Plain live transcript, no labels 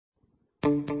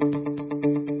Welcome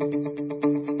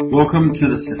to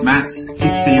the St Matt's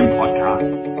 6pm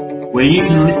podcast, where you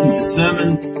can listen to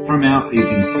sermons from our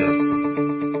evening service.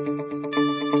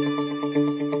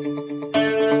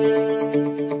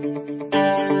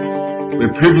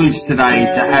 We're privileged today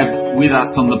to have with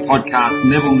us on the podcast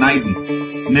Neville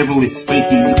Naden. Neville is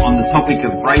speaking on the topic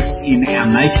of race in our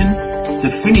nation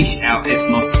to finish our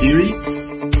Ethnos series,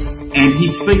 and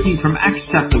he's speaking from Acts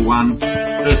chapter 1,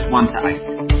 verse 1 to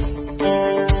 8.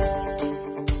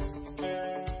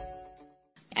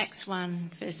 Acts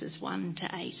 1, verses 1 to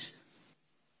 8.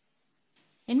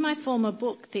 In my former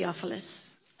book, Theophilus,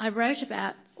 I wrote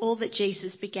about all that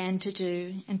Jesus began to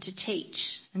do and to teach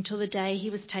until the day he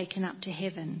was taken up to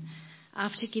heaven,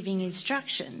 after giving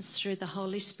instructions through the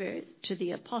Holy Spirit to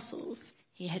the apostles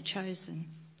he had chosen.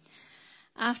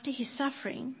 After his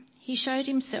suffering, he showed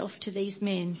himself to these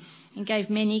men and gave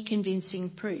many convincing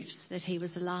proofs that he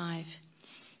was alive.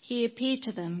 He appeared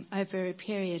to them over a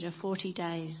period of 40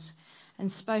 days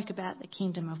and spoke about the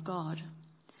kingdom of God.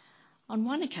 On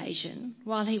one occasion,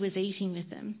 while he was eating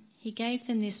with them, he gave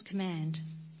them this command: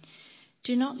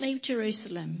 "Do not leave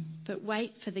Jerusalem, but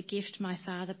wait for the gift my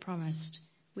Father promised,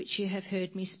 which you have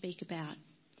heard me speak about.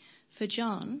 For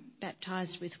John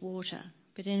baptized with water,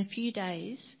 but in a few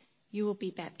days you will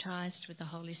be baptized with the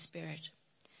Holy Spirit."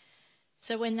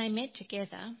 So when they met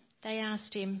together, they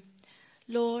asked him,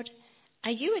 "Lord, are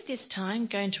you at this time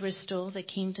going to restore the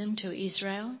kingdom to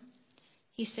Israel?"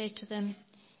 He said to them,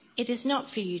 "It is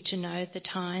not for you to know the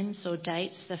times or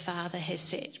dates the Father has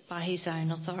set by his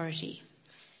own authority.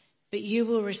 But you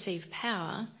will receive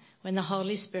power when the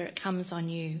Holy Spirit comes on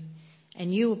you,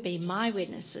 and you will be my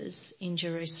witnesses in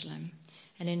Jerusalem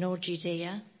and in all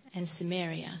Judea and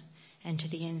Samaria and to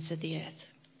the ends of the earth."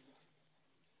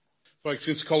 Folks,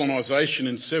 since colonisation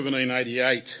in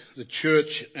 1788, the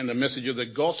church and the message of the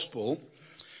gospel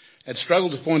had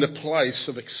struggled to find a place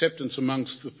of acceptance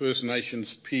amongst the First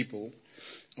Nations people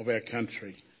of our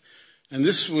country. And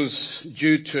this was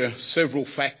due to several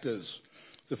factors.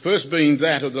 The first being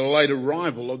that of the late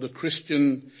arrival of the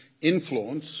Christian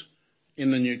influence in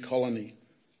the new colony.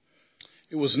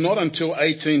 It was not until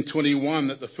 1821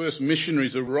 that the first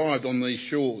missionaries arrived on these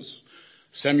shores.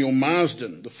 Samuel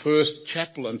Marsden, the first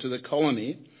chaplain to the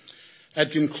colony,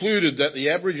 had concluded that the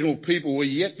Aboriginal people were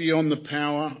yet beyond the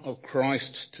power of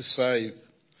Christ to save.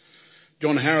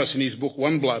 John Harris, in his book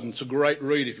One Blood, and it's a great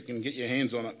read if you can get your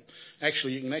hands on it.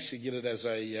 Actually, you can actually get it as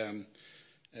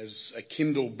a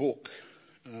Kindle book.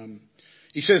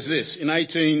 He says this: in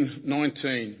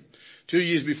 1819, 2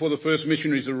 years before the first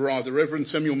missionaries arrived, the Reverend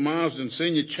Samuel Marsden,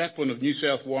 senior chaplain of New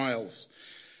South Wales,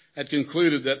 had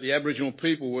concluded that the Aboriginal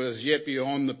people were as yet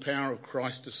beyond the power of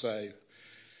Christ to save.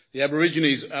 The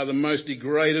Aborigines are the most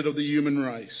degraded of the human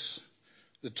race.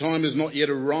 The time has not yet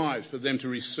arrived for them to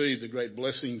receive the great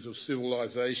blessings of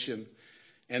civilization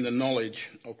and the knowledge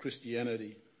of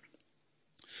Christianity.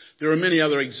 There are many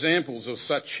other examples of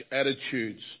such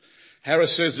attitudes.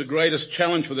 Harris says the greatest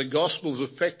challenge for the gospel's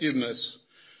effectiveness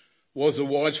was the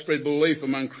widespread belief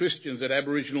among Christians that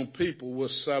Aboriginal people were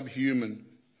subhuman.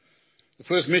 The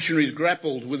first missionaries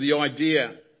grappled with the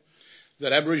idea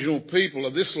that Aboriginal people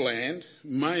of this land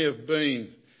may have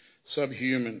been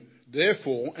subhuman,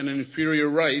 therefore an inferior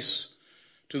race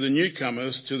to the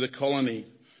newcomers to the colony,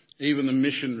 even the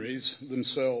missionaries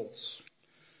themselves.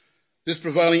 This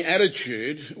prevailing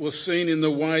attitude was seen in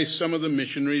the way some of the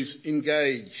missionaries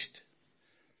engaged.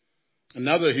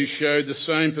 Another who showed the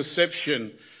same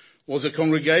perception was a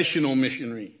Congregational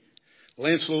missionary,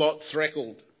 Lancelot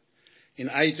Threckeld, in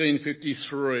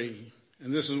 1853.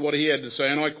 And this is what he had to say,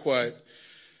 and I quote: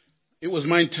 "It was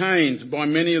maintained by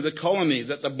many of the colony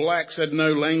that the blacks had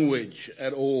no language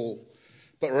at all,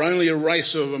 but were only a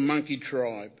race of a monkey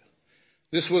tribe.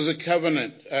 This was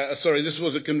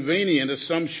a convenient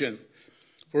assumption,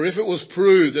 for if it was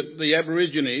proved that the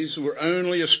Aborigines were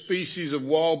only a species of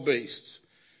wild beasts,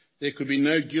 there could be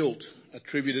no guilt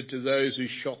attributed to those who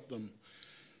shot them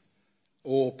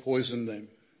or poisoned them."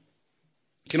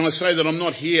 Can I say that I'm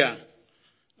not here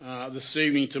this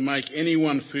evening to make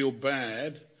anyone feel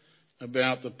bad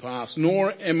about the past,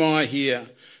 nor am I here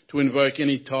to invoke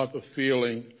any type of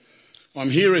feeling. I'm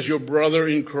here as your brother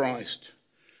in Christ,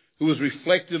 who has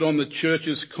reflected on the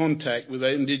church's contact with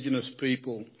our Indigenous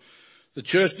people. The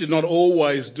church did not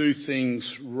always do things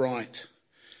right.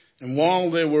 And while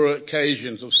there were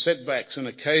occasions of setbacks and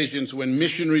occasions when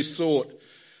missionaries thought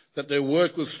that their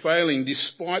work was failing,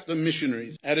 despite the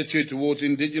missionaries' attitude towards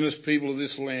Indigenous people of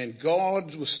this land,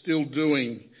 God was still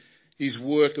doing his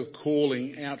work of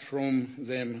calling out from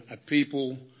them a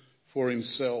people for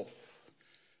himself.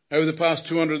 Over the past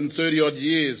 230 odd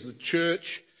years, the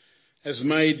church has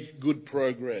made good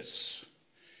progress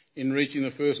in reaching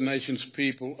the First Nations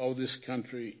people of this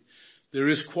country. There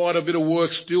is quite a bit of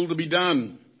work still to be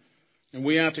done, and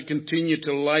we are to continue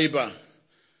to labour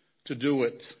to do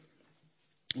it.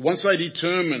 Once they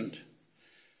determined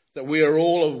that we are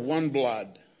all of one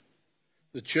blood,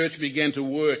 the church began to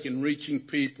work in reaching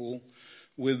people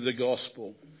with the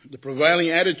gospel. The prevailing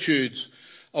attitudes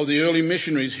of the early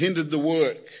missionaries hindered the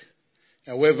work.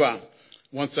 However,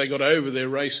 once they got over their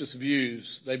racist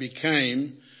views, they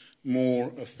became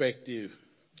more effective.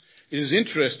 It is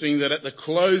interesting that at the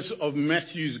close of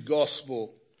Matthew's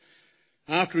gospel,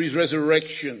 after his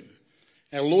resurrection,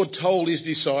 our Lord told his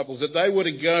disciples that they were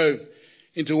to go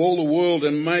into all the world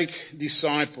and make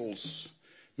disciples.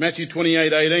 Matthew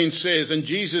 28:18 says, "And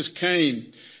Jesus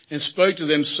came and spoke to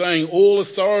them, saying, 'All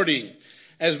authority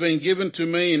has been given to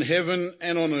me in heaven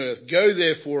and on earth. Go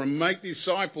therefore and make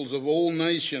disciples of all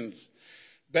nations,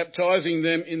 baptizing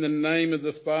them in the name of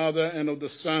the Father and of the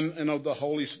Son and of the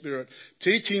Holy Spirit,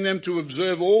 teaching them to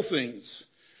observe all things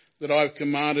that I have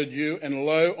commanded you. And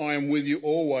lo, I am with you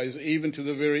always, even to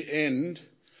the very end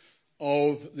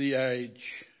of the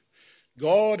age.'"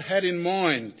 God had in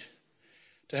mind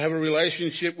to have a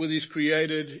relationship with his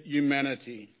created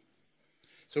humanity.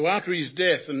 So after his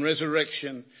death and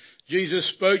resurrection, Jesus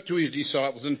spoke to his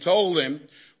disciples and told them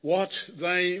what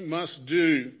they must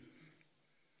do.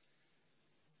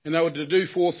 And they were to do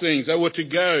 4 things. They were to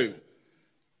go.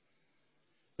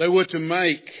 They were to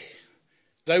make.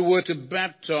 They were to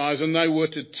baptize, and they were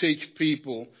to teach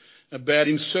people about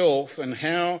himself and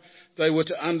how they were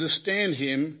to understand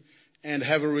him and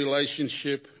have a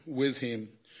relationship with him.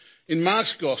 In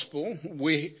Mark's Gospel,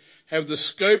 we have the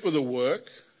scope of the work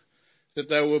that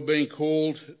they were being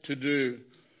called to do.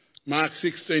 Mark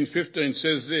 16:15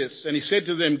 says this, "And he said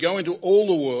to them, 'Go into all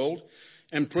the world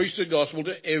and preach the gospel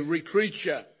to every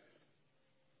creature.'"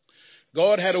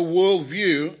 God had a world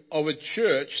view of a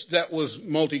church that was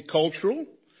multicultural,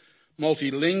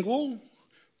 multilingual,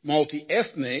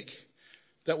 multi-ethnic,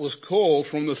 that was called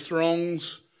from the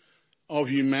throngs of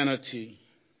humanity.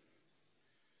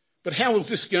 But how was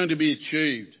this going to be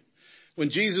achieved? When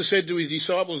Jesus said to his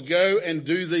disciples, "Go and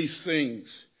do these things,"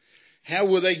 how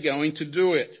were they going to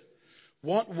do it?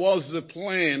 What was the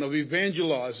plan of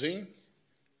evangelizing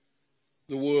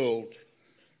the world?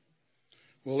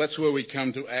 Well, that's where we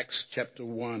come to Acts chapter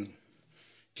 1.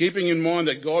 Keeping in mind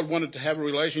that God wanted to have a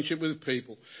relationship with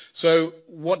people. So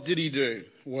what did he do?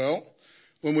 Well,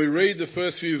 when we read the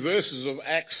first few verses of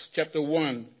Acts chapter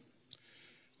 1,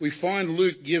 we find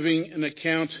Luke giving an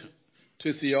account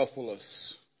to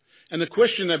Theophilus. And the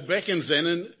question that beckons then,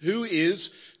 and who is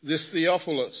this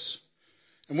Theophilus?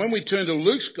 And when we turn to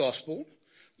Luke's Gospel,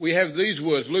 we have these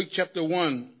words. Luke chapter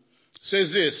 1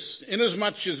 says this,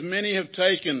 "Inasmuch as many have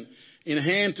taken in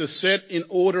hand to set in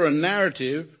order a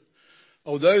narrative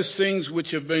of those things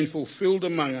which have been fulfilled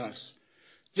among us,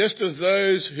 just as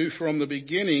those who from the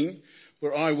beginning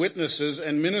were eyewitnesses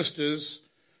and ministers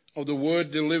of the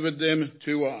word delivered them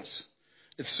to us.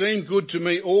 It seemed good to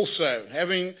me also,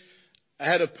 having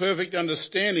had a perfect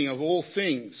understanding of all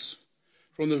things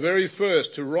from the very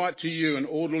first, to write to you an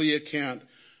orderly account,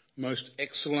 most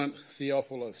excellent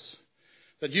Theophilus,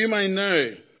 that you may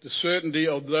know the certainty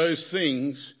of those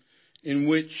things in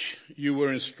which you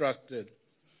were instructed."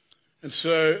 And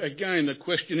so, again, the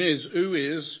question is, who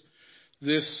is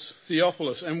this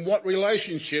Theophilus? And what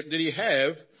relationship did he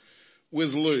have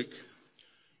with Luke?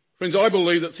 Friends, I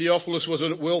believe that Theophilus was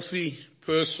a wealthy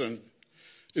person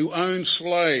who owned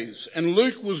slaves, and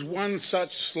Luke was one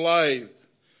such slave.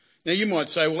 Now you might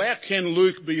say, well, how can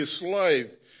Luke be a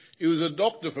slave? He was a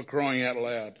doctor, for crying out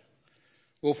loud.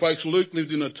 Well, folks, Luke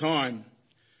lived in a time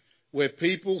where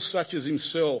people such as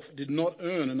himself did not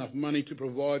earn enough money to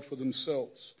provide for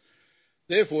themselves.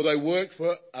 Therefore, they worked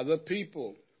for other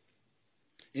people.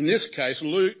 In this case,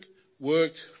 Luke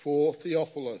worked for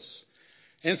Theophilus.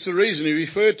 Hence the reason he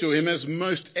referred to him as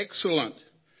most excellent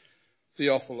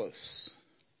Theophilus.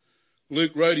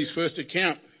 Luke wrote his first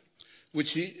account,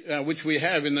 which we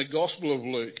have in the Gospel of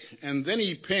Luke, and then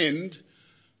he penned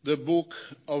the book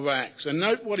of Acts. And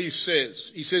note what he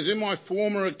says. He says, "In my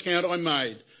former account I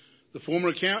made," the former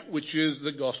account, which is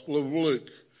the Gospel of Luke,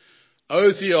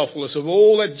 "O Theophilus, of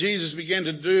all that Jesus began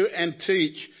to do and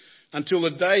teach until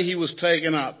the day he was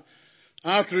taken up,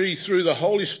 after he through the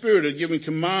Holy Spirit had given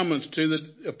commandments to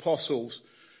the apostles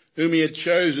whom he had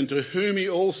chosen, to whom he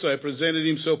also presented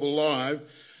himself alive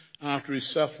after his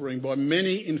suffering by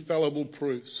many infallible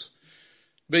proofs,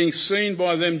 being seen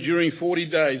by them during 40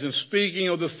 days, and speaking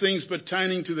of the things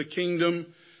pertaining to the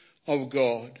kingdom of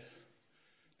God."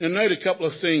 Now note a couple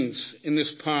of things in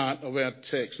this part of our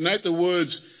text. Note the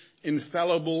words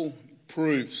infallible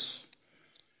proofs.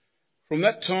 From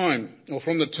the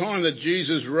time that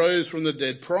Jesus rose from the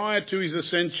dead, prior to his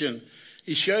ascension,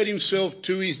 he showed himself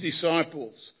to his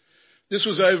disciples. This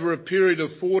was over a period of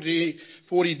 40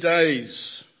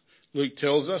 days, Luke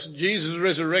tells us. Jesus'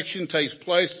 resurrection takes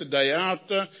place the day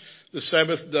after the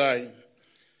Sabbath day.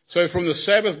 So from the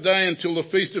Sabbath day until the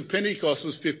Feast of Pentecost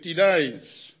was 50 days.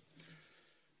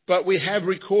 But we have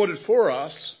recorded for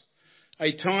us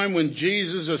a time when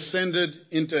Jesus ascended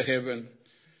into heaven.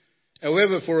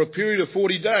 However, for a period of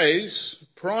 40 days,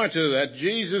 prior to that,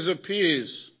 Jesus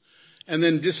appears and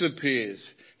then disappears,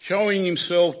 showing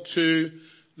himself to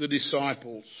the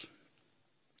disciples.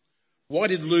 Why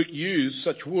did Luke use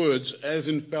such words as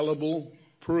infallible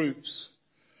proofs?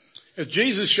 If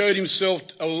Jesus showed himself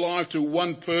alive to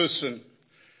one person,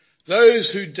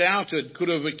 those who doubted could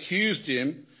have accused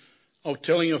him of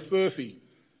telling a furphy.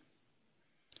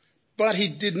 But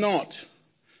he did not.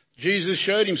 Jesus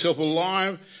showed himself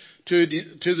alive to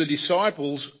the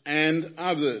disciples and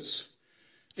others.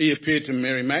 He appeared to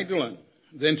Mary Magdalene,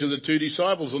 then to the two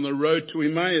disciples on the road to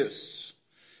Emmaus.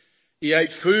 He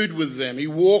ate food with them. He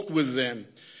walked with them.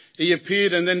 He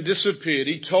appeared and then disappeared.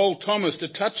 He told Thomas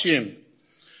to touch him.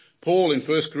 Paul in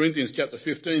 1 Corinthians chapter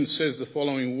 15 says the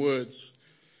following words.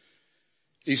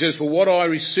 He says, "For what I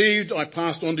received I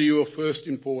passed on to you of first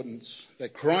importance,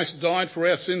 that Christ died for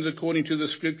our sins according to the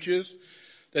Scriptures,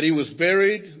 that he was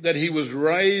buried, that he was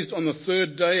raised on the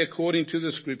third day according to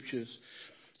the Scriptures,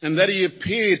 and that he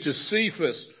appeared to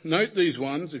Cephas." Note these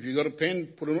ones. If you've got a pen,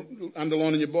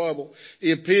 underline in your Bible.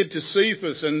 He appeared to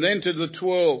Cephas and then to the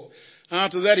 12.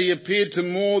 After that, he appeared to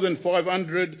more than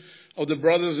 500 of the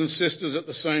brothers and sisters at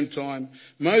the same time,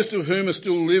 most of whom are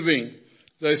still living,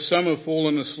 though some have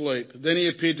fallen asleep. Then he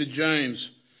appeared to James,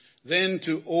 then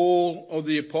to all of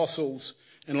the apostles,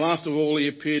 and last of all he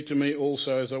appeared to me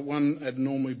also as one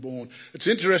abnormally born. It's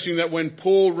interesting that when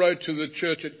Paul wrote to the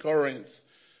church at Corinth,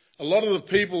 a lot of the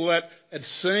people that had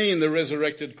seen the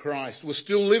resurrected Christ were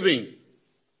still living,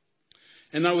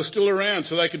 and they were still around,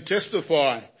 so they could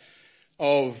testify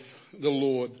of the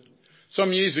Lord.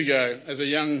 Some years ago, as a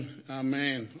young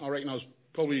man, I reckon I was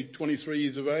probably 23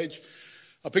 years of age,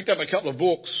 I picked up a couple of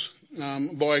books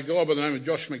by a guy by the name of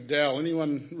Josh McDowell.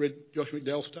 Anyone read Josh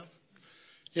McDowell stuff?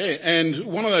 Yeah, and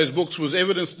one of those books was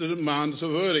Evidence That Demands a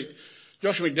Verdict.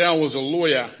 Josh McDowell was a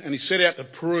lawyer, and he set out to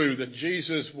prove that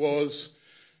Jesus was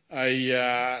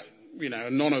a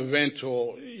non-event,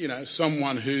 or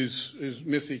someone who's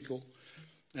mythical,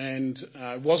 and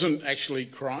wasn't actually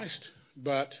Christ,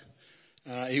 but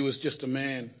he was just a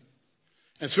man.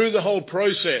 And through the whole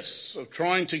process of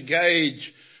trying to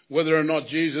gauge whether or not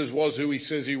Jesus was who he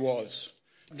says he was,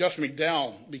 Josh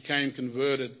McDowell became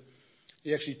converted.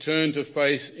 He actually turned to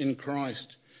faith in Christ.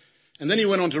 And then he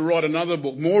went on to write another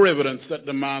book, More Evidence That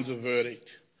Demands a Verdict.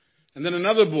 And then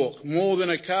another book, More Than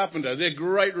a Carpenter. They're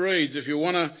great reads if you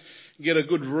want to get a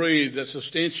good read that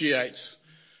substantiates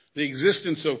the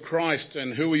existence of Christ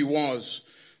and who he was.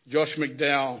 Josh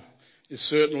McDowell is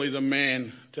certainly the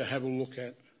man to have a look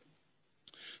at.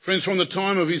 Friends, from the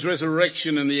time of his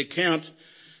resurrection and the account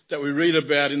that we read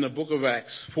about in the book of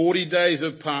Acts, 40 days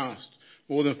have passed.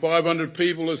 More than 500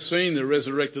 people have seen the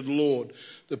resurrected Lord.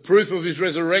 The proof of his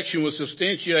resurrection was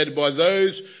substantiated by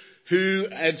those who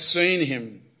had seen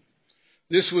him.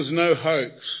 This was no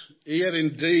hoax. He had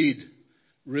indeed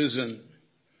risen.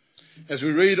 As we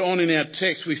read on in our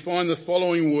text, we find the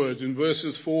following words in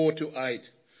verses 4 to 8.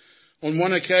 On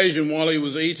one occasion, while he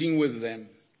was eating with them,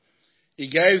 he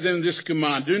gave them this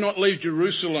command: "Do not leave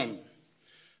Jerusalem,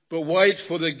 but wait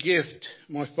for the gift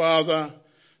my Father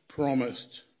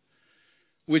promised,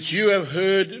 which you have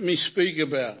heard me speak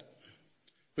about.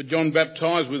 For John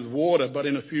baptized with water, but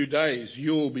in a few days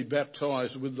you will be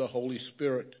baptized with the Holy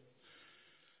Spirit."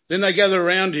 Then they gathered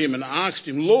around him and asked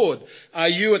him, "Lord, are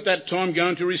you at that time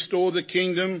going to restore the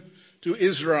kingdom to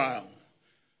Israel?"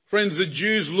 Friends, the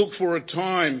Jews looked for a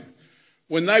time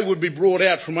when they would be brought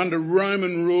out from under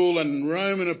Roman rule and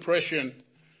Roman oppression,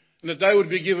 and that they would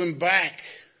be given back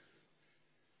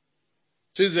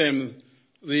to them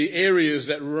the areas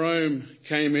that Rome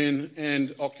came in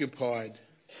and occupied.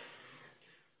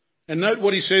 And note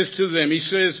what he says to them. He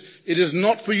says, "It is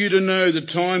not for you to know the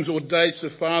times or dates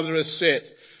the Father has set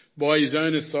by his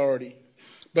own authority,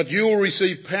 but you will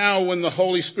receive power when the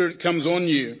Holy Spirit comes on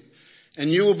you,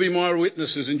 and you will be my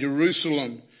witnesses in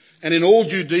Jerusalem and in all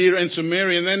Judea and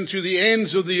Samaria, and then to the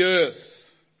ends of the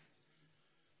earth."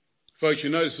 Folks, you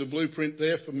notice the blueprint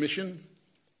there for mission?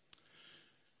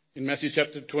 In Matthew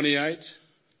chapter 28,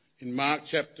 in Mark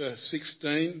chapter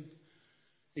 16,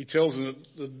 he tells them,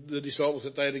 the disciples,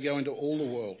 that they are to go into all the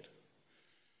world.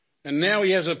 And now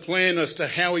he has a plan as to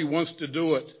how he wants to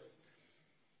do it.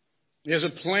 There's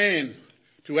a plan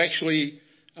to actually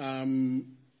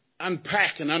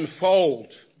unpack and unfold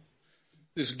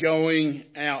this going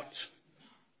out.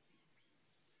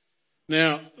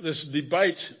 Now, there's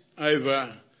debate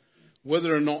over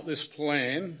whether or not this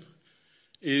plan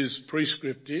is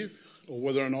prescriptive or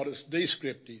whether or not it's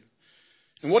descriptive.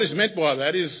 And what is meant by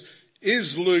that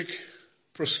is Luke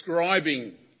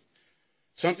prescribing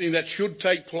something that should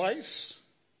take place,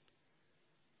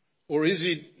 or is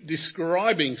he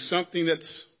describing something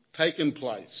that's taken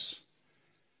place?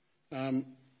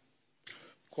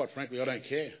 Quite frankly, I don't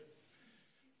care.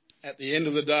 At the end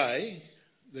of the day,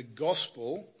 the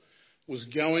gospel was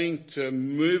going to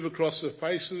move across the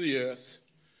face of the earth,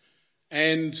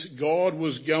 and God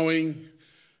was going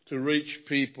to reach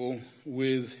people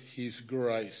with his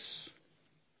grace.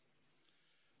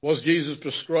 Was Jesus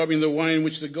prescribing the way in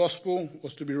which the gospel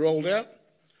was to be rolled out?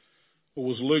 Or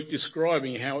was Luke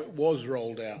describing how it was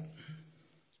rolled out?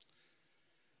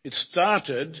 It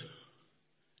started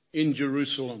in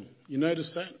Jerusalem. You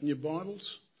notice that in your Bibles?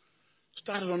 It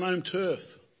started on home turf.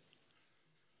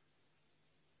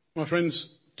 My friends,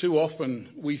 too often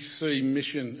we see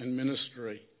mission and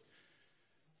ministry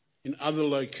in other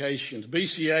locations.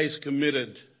 BCA is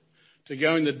committed to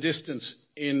going the distance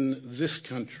in this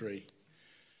country,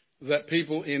 that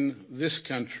people in this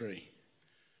country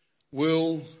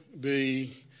will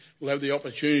have the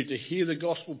opportunity to hear the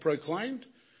gospel proclaimed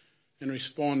and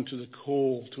respond to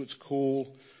its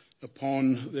call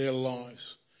upon their lives.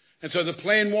 And so the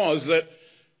plan was that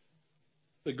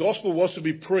the gospel was to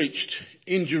be preached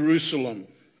in Jerusalem.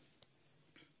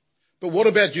 But what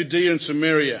about Judea and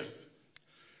Samaria?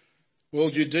 Well,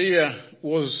 Judea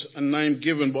was a name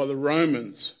given by the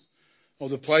Romans of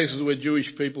the places where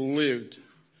Jewish people lived.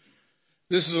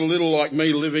 This is a little like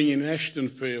me living in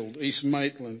Ashtonfield, East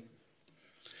Maitland.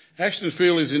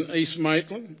 Ashtonfield is in East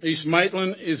Maitland. East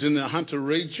Maitland is in the Hunter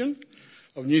region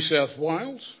of New South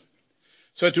Wales.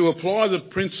 So to apply the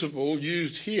principle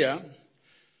used here,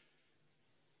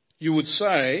 you would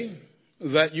say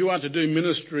that you are to do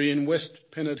ministry in West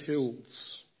Pennant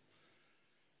Hills,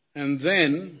 and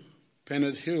then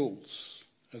Pennant Hills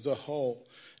as a whole,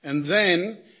 and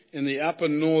then in the upper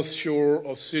north shore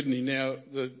of Sydney. Now,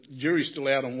 the jury's still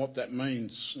out on what that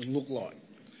means and look like.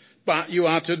 But you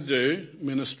are to do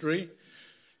ministry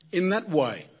in that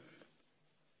way.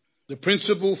 The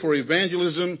principle for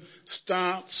evangelism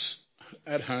starts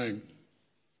at home.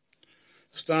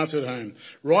 Starts at home.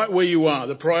 Right where you are.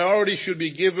 The priority should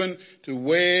be given to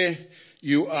where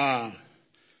you are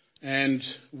and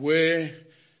where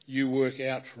you work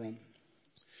out from.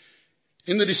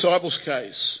 In the disciples'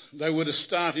 case, they were to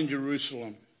start in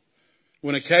Jerusalem.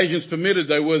 When occasions permitted,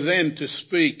 they were then to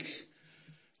speak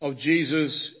of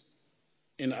Jesus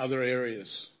in other areas.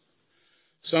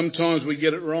 Sometimes we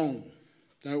get it wrong,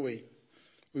 don't we?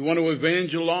 We want to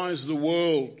evangelise the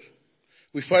world.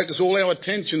 We focus all our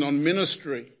attention on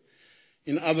ministry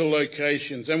in other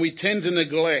locations, and we tend to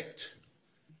neglect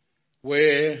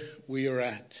where we are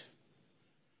at.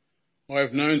 I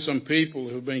have known some people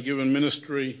who have been given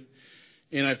ministry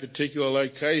in a particular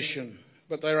location,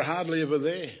 but they are hardly ever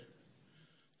there.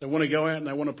 They want to go out and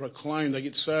they want to proclaim. They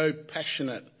get so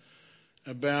passionate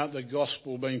about the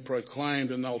gospel being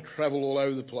proclaimed, and they'll travel all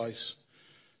over the place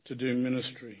to do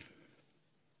ministry.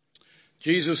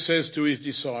 Jesus says to his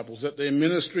disciples that their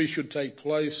ministry should take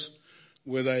place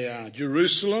where they are.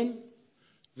 Jerusalem,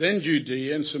 then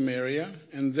Judea and Samaria,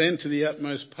 and then to the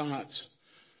utmost parts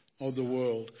of the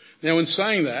world. Now, in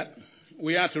saying that,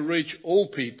 we are to reach all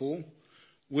people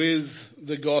with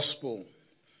the gospel.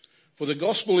 For the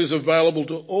gospel is available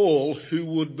to all who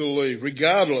would believe,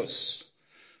 regardless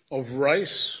of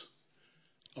race,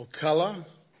 of colour,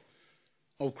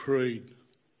 of creed.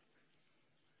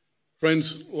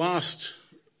 Friends,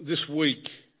 this week,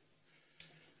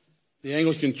 the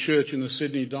Anglican Church in the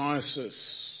Sydney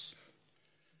Diocese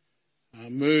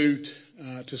moved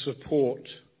to support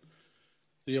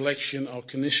the election of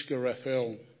Kanishka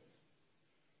Raphael.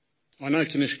 I know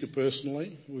Kanishka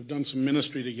personally. We've done some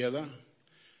ministry together.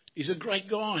 He's a great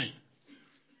guy.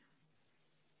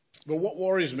 But what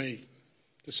worries me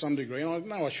to some degree, and I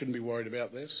know I shouldn't be worried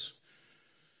about this,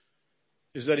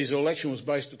 is that his election was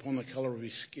based upon the colour of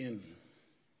his skin.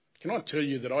 Can I tell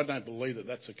you that I don't believe that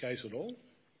that's the case at all?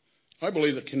 I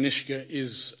believe that Kanishka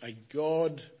is a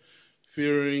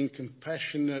God-fearing,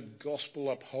 compassionate,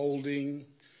 gospel-upholding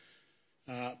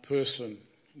person.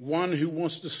 One who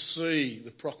wants to see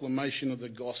the proclamation of the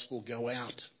gospel go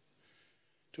out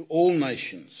to all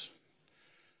nations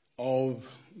of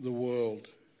the world.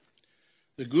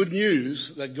 The good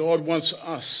news that God wants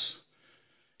us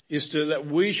is that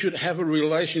we should have a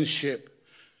relationship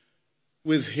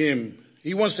with him.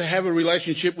 He wants to have a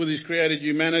relationship with his created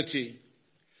humanity.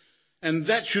 And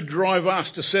that should drive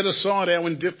us to set aside our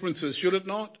indifferences, should it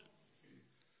not?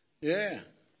 Yeah.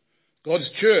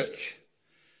 God's church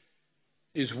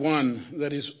is one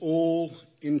that is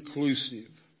all-inclusive.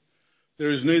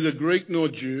 There is neither Greek nor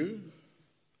Jew,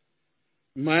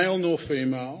 male nor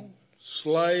female,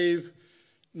 slave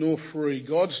nor free.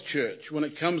 God's church, when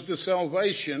it comes to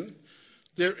salvation,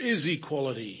 there is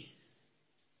equality.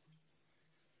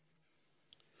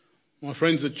 My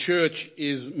friends, the church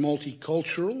is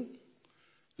multicultural,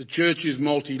 the church is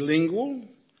multilingual,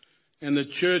 and the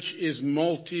church is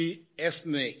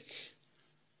multi-ethnic.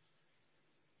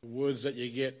 The words that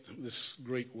you get, this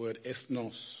Greek word,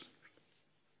 ethnos.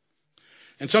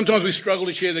 And sometimes we struggle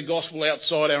to share the gospel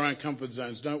outside our own comfort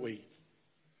zones, don't we?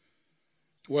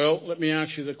 Well, let me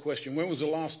ask you the question. When was the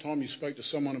last time you spoke to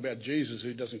someone about Jesus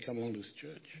who doesn't come along to this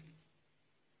church?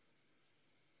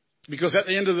 Because at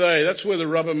the end of the day, that's where the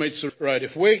rubber meets the road.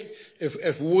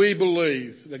 If we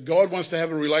believe that God wants to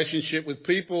have a relationship with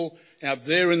people out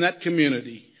there in that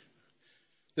community,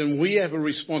 then we have a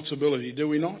responsibility, do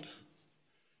we not?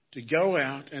 To go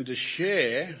out and to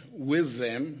share with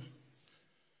them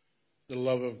the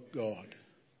love of God.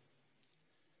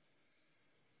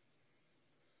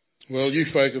 Well, you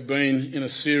folk have been in a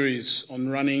series on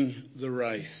running the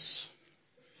race.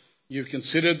 You've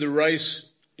considered the race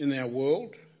in our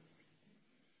world.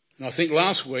 And I think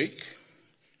last week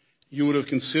you would have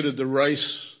considered the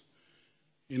race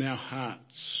in our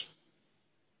hearts.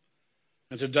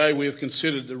 And today we have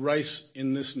considered the race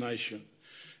in this nation.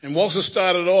 And whilst it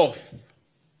started off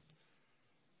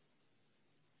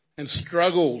and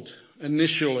struggled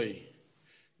initially,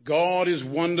 God is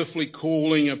wonderfully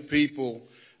calling a people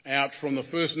out from the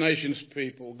First Nations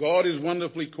people. God is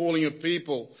wonderfully calling a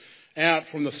people out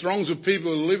from the throngs of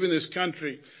people who live in this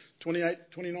country. 28,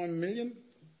 29 million?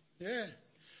 Yeah.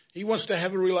 He wants to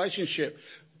have a relationship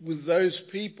with those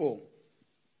people.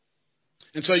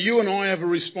 And so you and I have a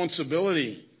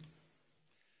responsibility.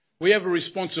 We have a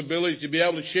responsibility to be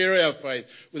able to share our faith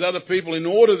with other people in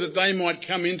order that they might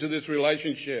come into this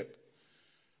relationship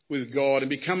with God and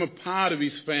become a part of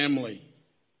his family.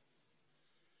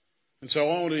 And so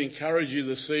I want to encourage you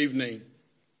this evening.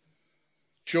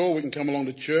 Sure, we can come along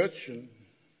to church and,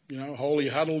 holy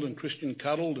huddled and Christian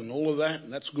cuddled and all of that,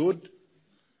 and that's good.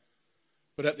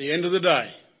 But at the end of the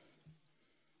day,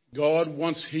 God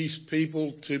wants his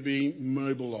people to be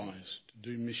mobilised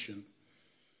to do mission.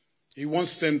 He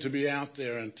wants them to be out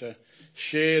there and to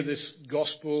share this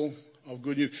gospel of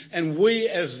good news. And we,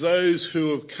 as those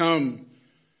who have come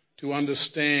to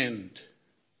understand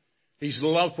his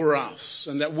love for us,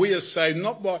 and that we are saved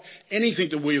not by anything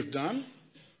that we have done,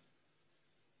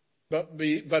 but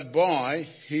by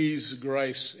his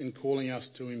grace in calling us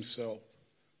to himself.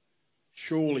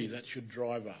 Surely that should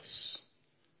drive us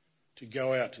to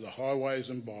go out to the highways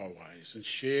and byways and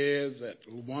share that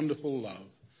wonderful love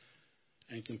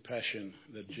and compassion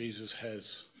that Jesus has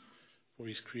for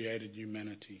his created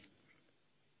humanity.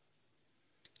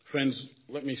 Friends,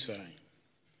 let me say,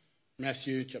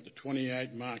 Matthew chapter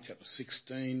 28, Mark chapter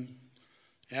 16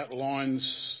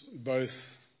 outlines both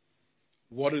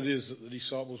what it is that the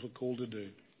disciples were called to do.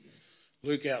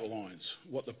 Luke outlines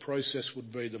what the process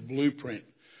would be, the blueprint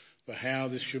for how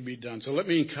this should be done. So let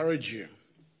me encourage you.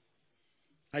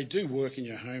 Hey, do work in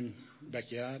your home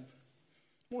backyard.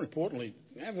 More importantly,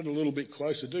 have it a little bit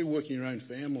closer. Do work in your own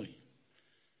family.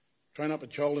 Train up a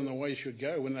child in the way you should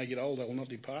go. When they get old, they will not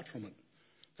depart from it.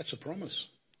 That's a promise.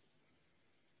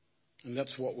 And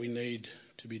that's what we need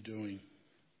to be doing.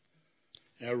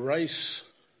 Our race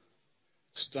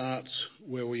starts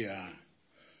where we are,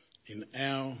 in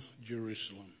our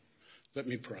Jerusalem. Let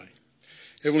me pray.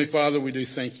 Heavenly Father, we do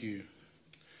thank you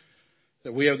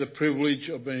that we have the privilege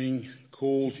of being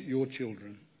called your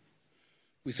children.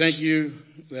 We thank you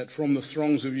that from the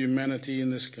throngs of humanity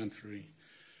in this country,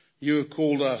 you have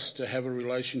called us to have a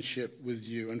relationship with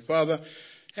you. And Father,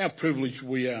 how privileged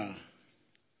we are.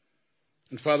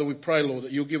 And Father, we pray, Lord,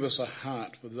 that you'll give us a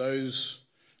heart for those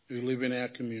who live in our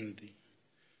community.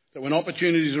 That when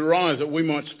opportunities arise, that we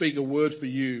might speak a word for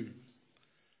you.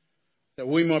 That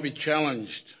we might be challenged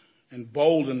and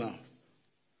bold enough,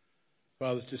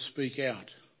 Father, to speak out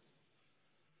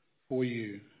for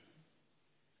you.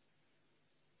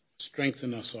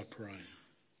 Strengthen us, I pray,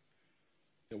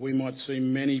 that we might see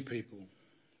many people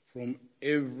from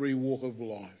every walk of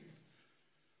life,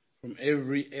 from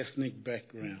every ethnic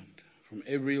background, from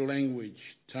every language,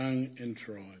 tongue and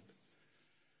tribe.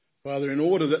 Father, in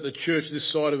order that the church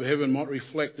this side of heaven might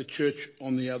reflect the church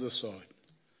on the other side.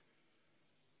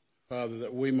 Father,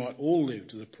 that we might all live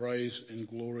to the praise and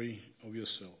glory of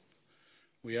yourself.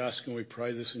 We ask and we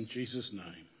pray this in Jesus'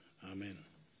 name. Amen.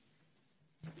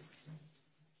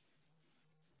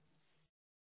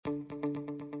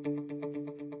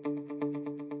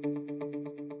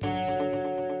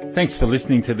 Thanks for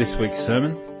listening to this week's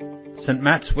sermon. St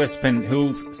Matt's West Pennant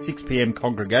Hills 6pm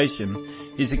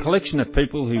congregation is a collection of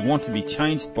people who want to be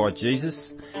changed by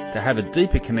Jesus, to have a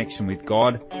deeper connection with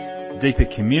God, deeper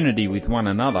community with one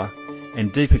another,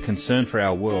 and deeper concern for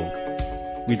our world.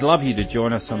 We'd love you to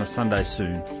join us on a Sunday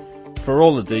soon. For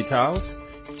all the details,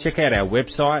 check out our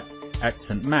website at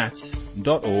stmats.org.au,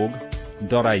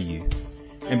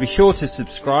 and be sure to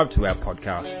subscribe to our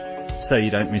podcast so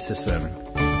you don't miss a sermon.